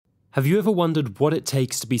Have you ever wondered what it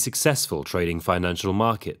takes to be successful trading financial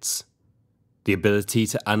markets? The ability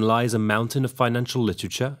to analyze a mountain of financial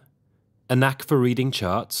literature? A knack for reading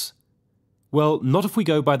charts? Well, not if we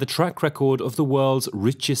go by the track record of the world's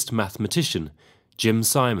richest mathematician, Jim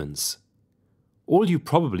Simons. All you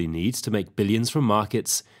probably need to make billions from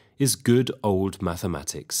markets is good old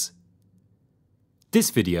mathematics. This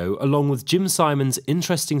video, along with Jim Simons'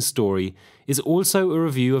 interesting story, is also a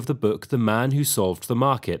review of the book The Man Who Solved the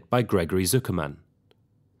Market by Gregory Zuckerman.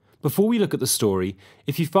 Before we look at the story,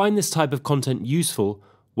 if you find this type of content useful,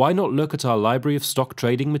 why not look at our library of stock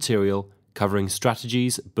trading material covering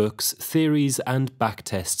strategies, books, theories, and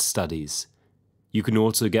backtest studies. You can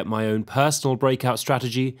also get my own personal breakout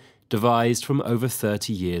strategy devised from over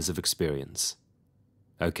 30 years of experience.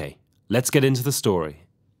 Okay, let's get into the story.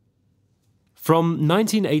 From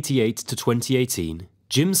 1988 to 2018,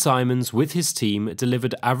 Jim Simons with his team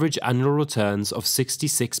delivered average annual returns of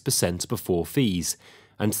 66% before fees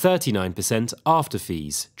and 39% after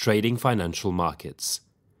fees trading financial markets.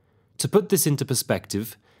 To put this into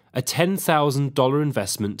perspective, a $10,000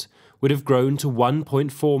 investment would have grown to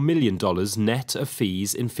 $1.4 million net of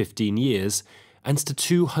fees in 15 years and to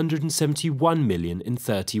 $271 million in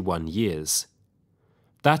 31 years.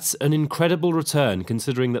 That's an incredible return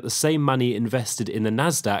considering that the same money invested in the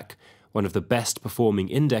Nasdaq, one of the best performing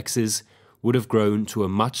indexes, would have grown to a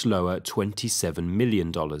much lower $27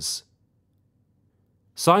 million.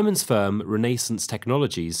 Simons' firm, Renaissance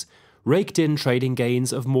Technologies, raked in trading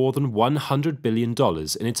gains of more than $100 billion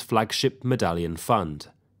in its flagship Medallion Fund.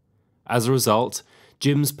 As a result,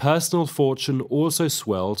 Jim's personal fortune also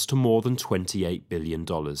swelled to more than $28 billion.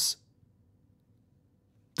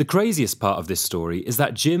 The craziest part of this story is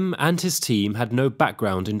that Jim and his team had no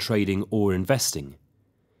background in trading or investing.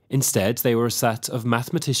 Instead, they were a set of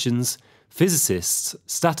mathematicians, physicists,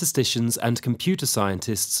 statisticians, and computer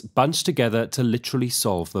scientists bunched together to literally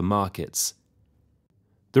solve the markets.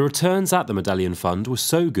 The returns at the Medallion Fund were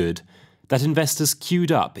so good that investors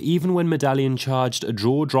queued up even when Medallion charged a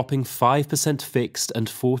jaw-dropping 5% fixed and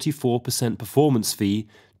 44% performance fee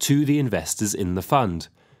to the investors in the fund,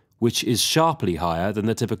 which is sharply higher than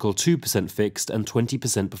the typical 2% fixed and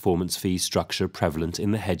 20% performance fee structure prevalent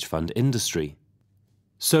in the hedge fund industry.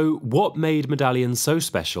 So what made Medallion so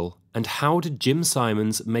special, and how did Jim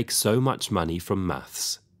Simons make so much money from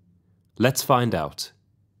maths? Let's find out.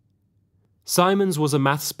 Simons was a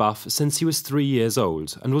maths buff since he was 3 years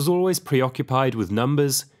old and was always preoccupied with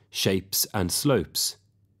numbers, shapes, and slopes.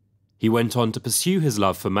 He went on to pursue his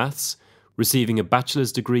love for maths, receiving a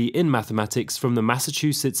bachelor's degree in mathematics from the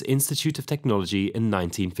Massachusetts Institute of Technology in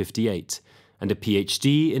 1958 and a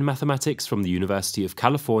PhD in mathematics from the University of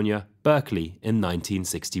California, Berkeley in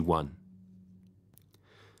 1961.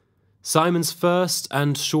 Simons' first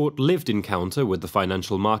and short-lived encounter with the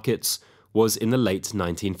financial markets was in the late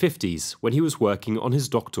 1950s when he was working on his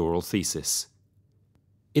doctoral thesis.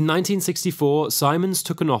 In 1964, Simons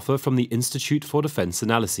took an offer from the Institute for Defense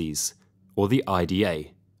Analyses, or the IDA,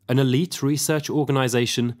 an elite research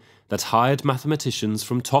organization that hired mathematicians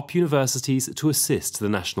from top universities to assist the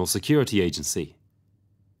National Security Agency.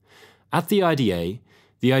 At the IDA,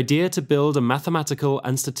 the idea to build a mathematical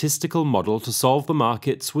and statistical model to solve the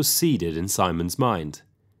markets was seeded in Simons' mind.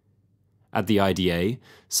 At the IDA,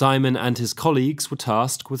 Simon and his colleagues were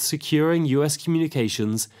tasked with securing US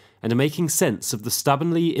communications and making sense of the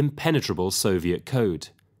stubbornly impenetrable Soviet code.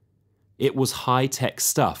 It was high-tech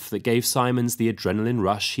stuff that gave Simons the adrenaline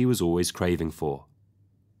rush he was always craving for.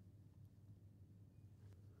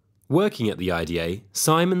 Working at the IDA,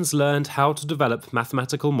 Simons learned how to develop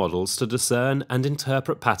mathematical models to discern and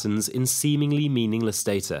interpret patterns in seemingly meaningless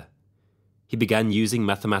data. He began using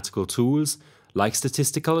mathematical tools like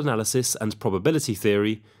statistical analysis and probability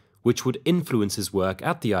theory, which would influence his work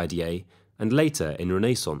at the IDA and later in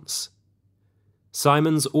Renaissance.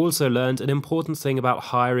 Simons also learned an important thing about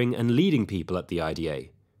hiring and leading people at the IDA.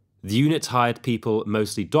 The unit hired people,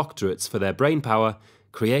 mostly doctorates, for their brainpower,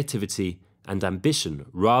 creativity, and ambition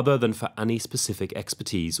rather than for any specific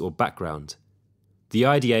expertise or background. The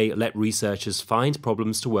IDA let researchers find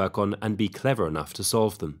problems to work on and be clever enough to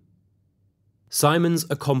solve them. Simons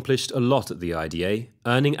accomplished a lot at the IDA,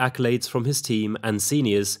 earning accolades from his team and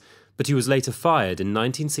seniors, but he was later fired in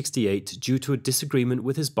 1968 due to a disagreement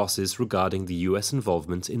with his bosses regarding the US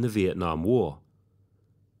involvement in the Vietnam War.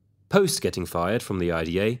 Post getting fired from the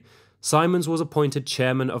IDA, Simons was appointed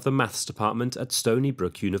chairman of the maths department at Stony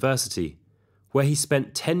Brook University, where he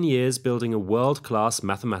spent 10 years building a world-class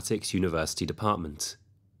mathematics university department.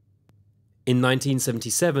 In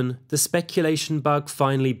 1977, the speculation bug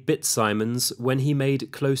finally bit Simons when he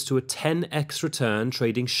made close to a 10x return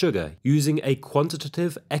trading sugar using a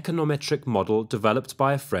quantitative econometric model developed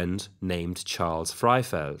by a friend named Charles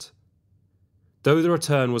Freifeld. Though the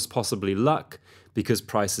return was possibly luck because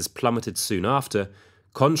prices plummeted soon after,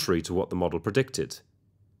 contrary to what the model predicted.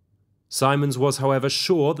 Simons was, however,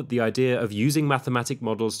 sure that the idea of using mathematic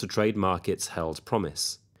models to trade markets held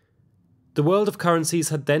promise. The world of currencies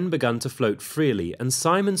had then begun to float freely, and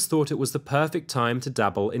Simons thought it was the perfect time to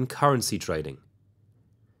dabble in currency trading.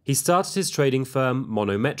 He started his trading firm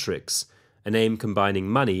Monometrics, a name combining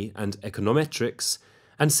money and econometrics,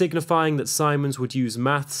 and signifying that Simons would use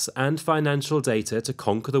maths and financial data to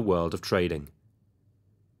conquer the world of trading.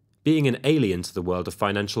 Being an alien to the world of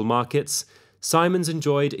financial markets, Simons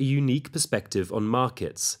enjoyed a unique perspective on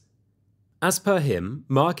markets. As per him,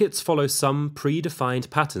 markets follow some predefined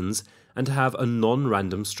patterns and have a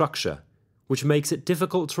non-random structure, which makes it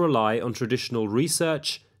difficult to rely on traditional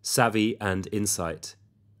research, savvy, and insight.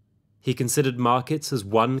 He considered markets as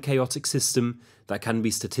one chaotic system that can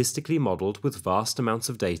be statistically modelled with vast amounts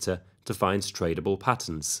of data to find tradable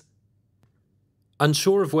patterns.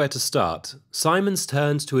 Unsure of where to start, Simons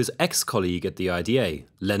turned to his ex-colleague at the IDA,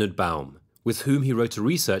 Leonard Baum, with whom he wrote a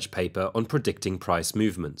research paper on predicting price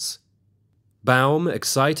movements. Baum,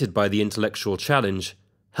 excited by the intellectual challenge,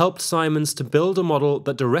 helped Simons to build a model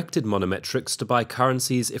that directed Monometrics to buy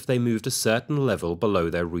currencies if they moved a certain level below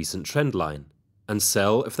their recent trend line, and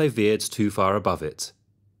sell if they veered too far above it.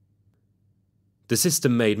 The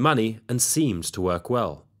system made money and seemed to work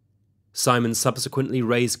well. Simons subsequently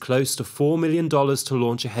raised close to $4 million to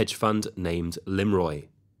launch a hedge fund named Limroy.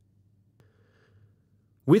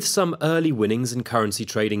 With some early winnings in currency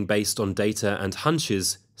trading based on data and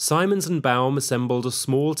hunches, Simons and Baum assembled a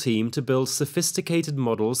small team to build sophisticated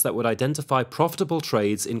models that would identify profitable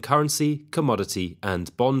trades in currency, commodity,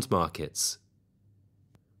 and bond markets.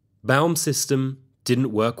 Baum's system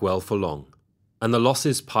didn't work well for long, and the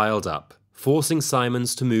losses piled up, forcing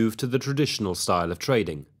Simons to move to the traditional style of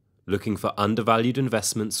trading, looking for undervalued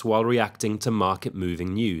investments while reacting to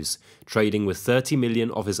market-moving news, trading with $30 million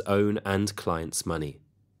of his own and clients' money.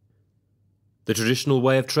 The traditional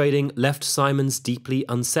way of trading left Simons deeply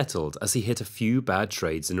unsettled as he hit a few bad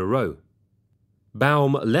trades in a row.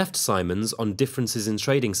 Baum left Simons on differences in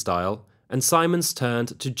trading style, and Simons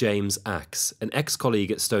turned to James Axe, an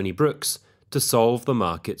ex-colleague at Stony Brooks, to solve the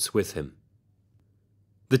markets with him.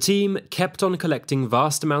 The team kept on collecting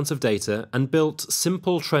vast amounts of data and built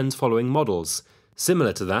simple trend-following models,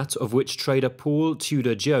 similar to that of which trader Paul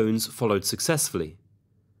Tudor Jones followed successfully.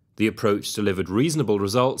 The approach delivered reasonable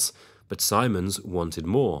results, but Simons wanted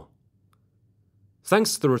more.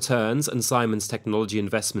 Thanks to the returns and Simons' technology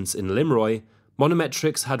investments in Limroy,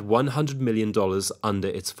 Monometrics had $100 million under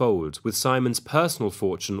its fold, with Simons' personal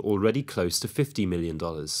fortune already close to $50 million.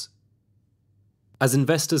 As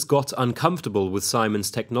investors got uncomfortable with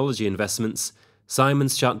Simons' technology investments,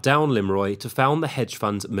 Simons shut down Limroy to found the hedge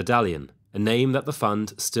fund Medallion, a name that the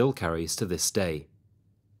fund still carries to this day.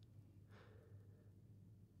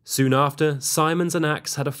 Soon after, Simons and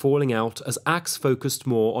Axe had a falling out as Axe focused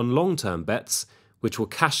more on long-term bets, which were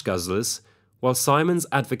cash guzzlers, while Simons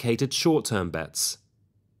advocated short-term bets.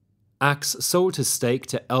 Axe sold his stake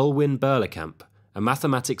to Elwyn Berlekamp, a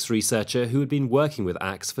mathematics researcher who had been working with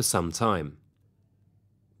Axe for some time.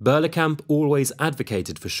 Berlekamp always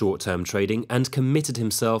advocated for short-term trading and committed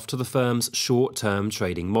himself to the firm's short-term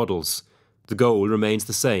trading models. The goal remains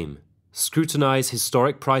the same: scrutinize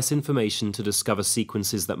historic price information to discover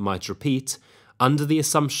sequences that might repeat, under the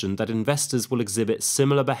assumption that investors will exhibit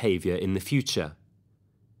similar behavior in the future.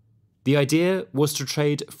 The idea was to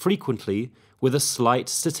trade frequently with a slight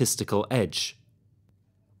statistical edge.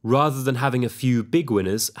 Rather than having a few big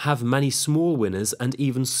winners, have many small winners and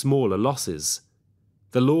even smaller losses.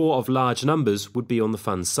 The law of large numbers would be on the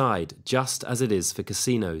fund's side, just as it is for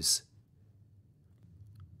casinos.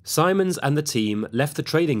 Simons and the team left the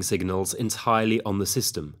trading signals entirely on the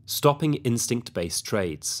system, stopping instinct-based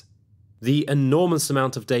trades. The enormous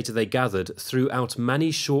amount of data they gathered threw out many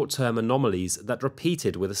short-term anomalies that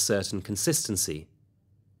repeated with a certain consistency.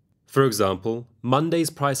 For example, Monday's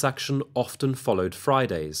price action often followed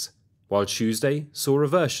Friday's, while Tuesday saw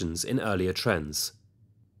reversions in earlier trends.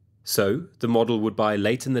 So, the model would buy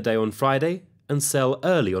late in the day on Friday and sell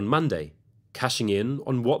early on Monday, cashing in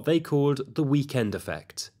on what they called the weekend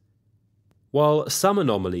effect. While some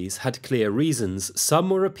anomalies had clear reasons, some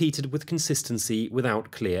were repeated with consistency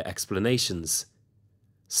without clear explanations.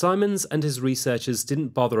 Simons and his researchers didn't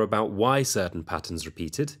bother about why certain patterns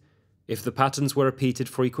repeated. If the patterns were repeated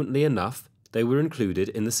frequently enough, they were included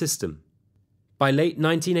in the system. By late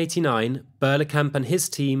 1989, Berlekamp and his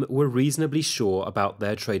team were reasonably sure about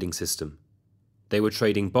their trading system. They were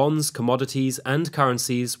trading bonds, commodities, and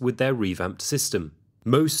currencies with their revamped system,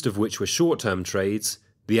 most of which were short-term trades,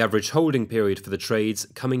 the average holding period for the trades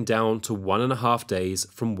coming down to 1.5 days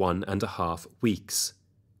from 1.5 weeks.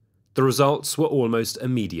 The results were almost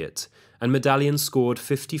immediate, and Medallion scored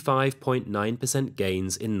 55.9%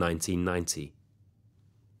 gains in 1990.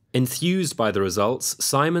 Enthused by the results,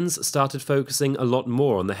 Simons started focusing a lot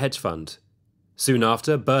more on the hedge fund. Soon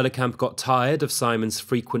after, Berlekamp got tired of Simons'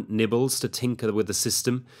 frequent nibbles to tinker with the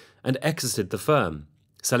system and exited the firm,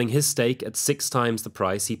 selling his stake at 6 times the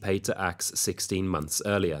price he paid to Axe 16 months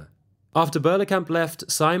earlier. After Berlekamp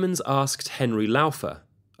left, Simons asked Henry Laufer,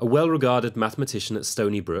 a well-regarded mathematician at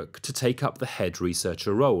Stony Brook, to take up the head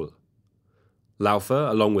researcher role. Laufer,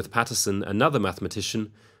 along with Patterson, another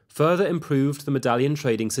mathematician, further improved the Medallion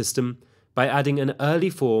trading system by adding an early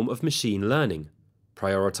form of machine learning,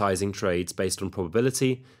 prioritizing trades based on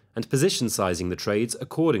probability and position sizing the trades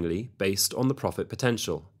accordingly based on the profit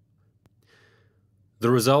potential. The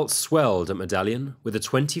results swelled at Medallion, with a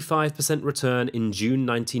 25% return in June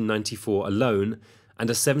 1994 alone and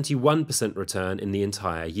a 71% return in the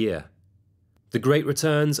entire year. The great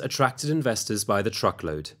returns attracted investors by the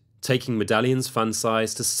truckload, taking Medallion's fund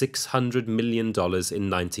size to $600 million in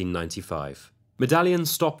 1995. Medallion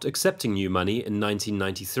stopped accepting new money in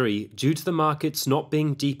 1993 due to the markets not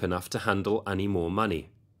being deep enough to handle any more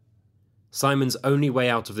money. Simon's only way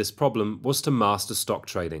out of this problem was to master stock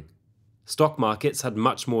trading. Stock markets had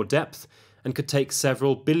much more depth and could take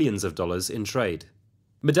several billions of dollars in trade.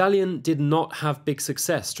 Medallion did not have big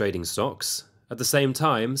success trading stocks. At the same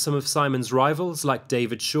time, some of Simon's rivals, like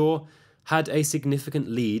David Shaw, had a significant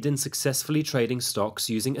lead in successfully trading stocks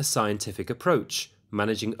using a scientific approach,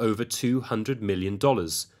 managing over $200 million,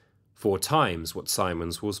 4 times what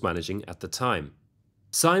Simons was managing at the time.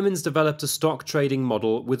 Simons developed a stock trading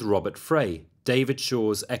model with Robert Frey, David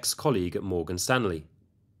Shaw's ex-colleague at Morgan Stanley.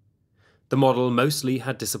 The model mostly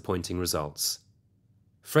had disappointing results.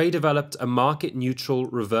 Frey developed a market-neutral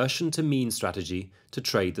reversion-to-mean strategy to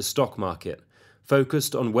trade the stock market,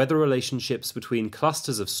 focused on whether relationships between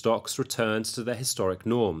clusters of stocks returned to their historic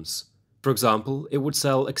norms. For example, it would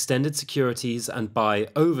sell extended securities and buy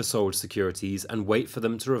oversold securities and wait for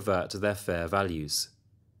them to revert to their fair values.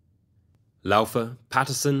 Laufer,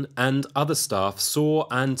 Patterson, and other staff saw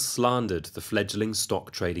and slandered the fledgling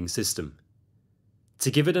stock trading system.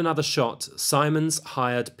 To give it another shot, Simons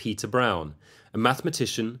hired Peter Brown, a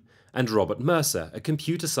mathematician, and Robert Mercer, a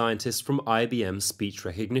computer scientist from IBM's speech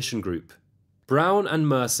recognition group. Brown and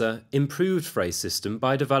Mercer improved Frey's system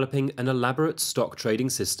by developing an elaborate stock trading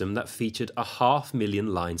system that featured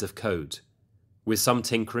 500,000 lines of code. With some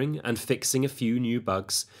tinkering and fixing a few new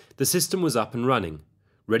bugs, the system was up and running,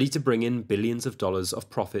 ready to bring in billions of dollars of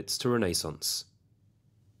profits to Renaissance.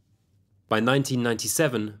 By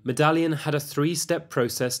 1997, Medallion had a 3-step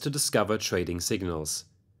process to discover trading signals.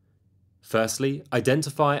 Firstly,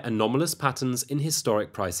 identify anomalous patterns in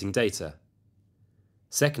historic pricing data.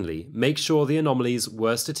 Secondly, make sure the anomalies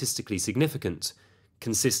were statistically significant,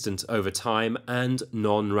 consistent over time, and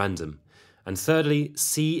non-random. And thirdly,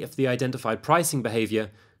 see if the identified pricing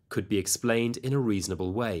behavior could be explained in a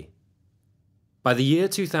reasonable way. By the year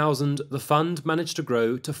 2000, the fund managed to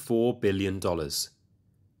grow to $4 billion.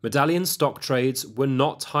 Medallion stock trades were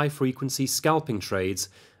not high-frequency scalping trades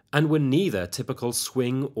and were neither typical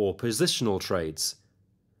swing or positional trades.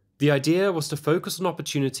 The idea was to focus on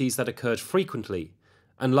opportunities that occurred frequently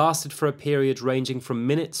and lasted for a period ranging from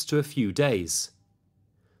minutes to a few days.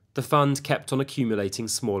 The fund kept on accumulating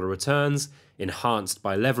smaller returns, enhanced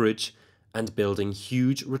by leverage, and building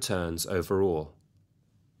huge returns overall.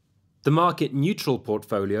 The market-neutral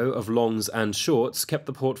portfolio of longs and shorts kept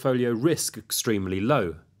the portfolio risk extremely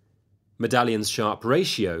low. Medallion's Sharpe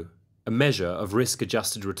ratio, a measure of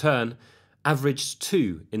risk-adjusted return, averaged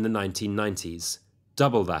 2 in the 1990s,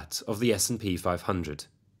 double that of the S&P 500.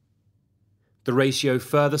 The ratio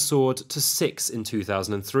further soared to 6 in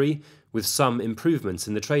 2003, with some improvements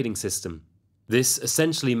in the trading system. This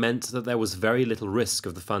essentially meant that there was very little risk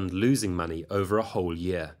of the fund losing money over a whole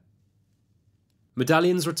year.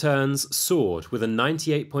 Medallion's returns soared, with a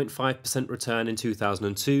 98.5% return in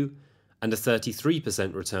 2002 and a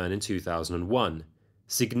 33% return in 2001,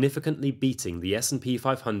 significantly beating the S&P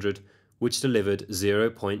 500, which delivered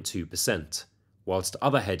 0.2%, whilst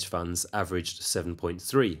other hedge funds averaged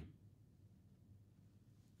 7.3%.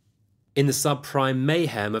 In the subprime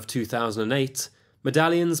mayhem of 2008,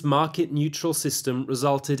 Medallion's market-neutral system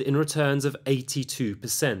resulted in returns of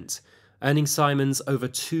 82%, earning Simons over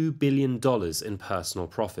 $2 billion in personal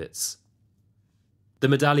profits. The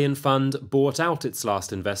Medallion Fund bought out its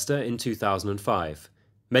last investor in 2005,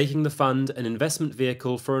 making the fund an investment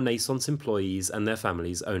vehicle for Renaissance employees and their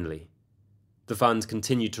families only. The fund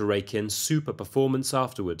continued to rake in super performance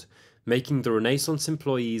afterward, making the Renaissance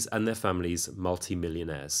employees and their families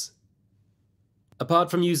multi-millionaires. Apart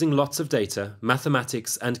from using lots of data,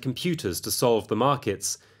 mathematics, and computers to solve the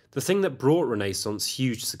markets, the thing that brought Renaissance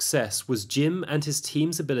huge success was Jim and his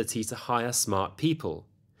team's ability to hire smart people,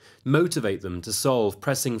 motivate them to solve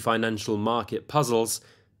pressing financial market puzzles,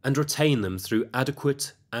 and retain them through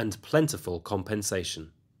adequate and plentiful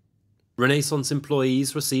compensation. Renaissance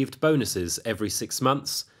employees received bonuses every 6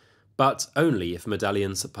 months, but only if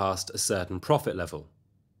Medallion surpassed a certain profit level.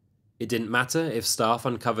 It didn't matter if staff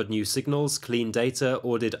uncovered new signals, cleaned data,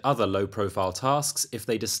 or did other low-profile tasks. If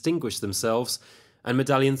they distinguished themselves and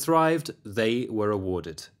Medallion thrived, they were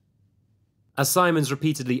awarded. As Simons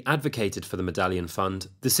repeatedly advocated for the Medallion Fund,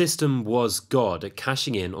 the system was God at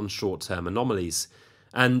cashing in on short-term anomalies,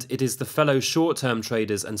 and it is the fellow short-term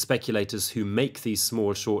traders and speculators who make these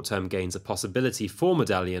small short-term gains a possibility for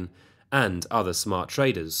Medallion and other smart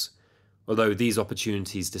traders, although these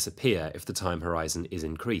opportunities disappear if the time horizon is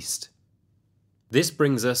increased. This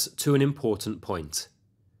brings us to an important point.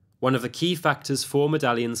 One of the key factors for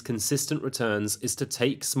Medallion's consistent returns is to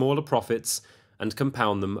take smaller profits and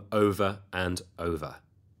compound them over and over.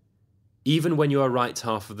 Even when you are right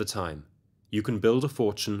half of the time, you can build a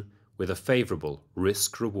fortune with a favourable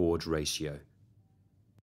risk-reward ratio.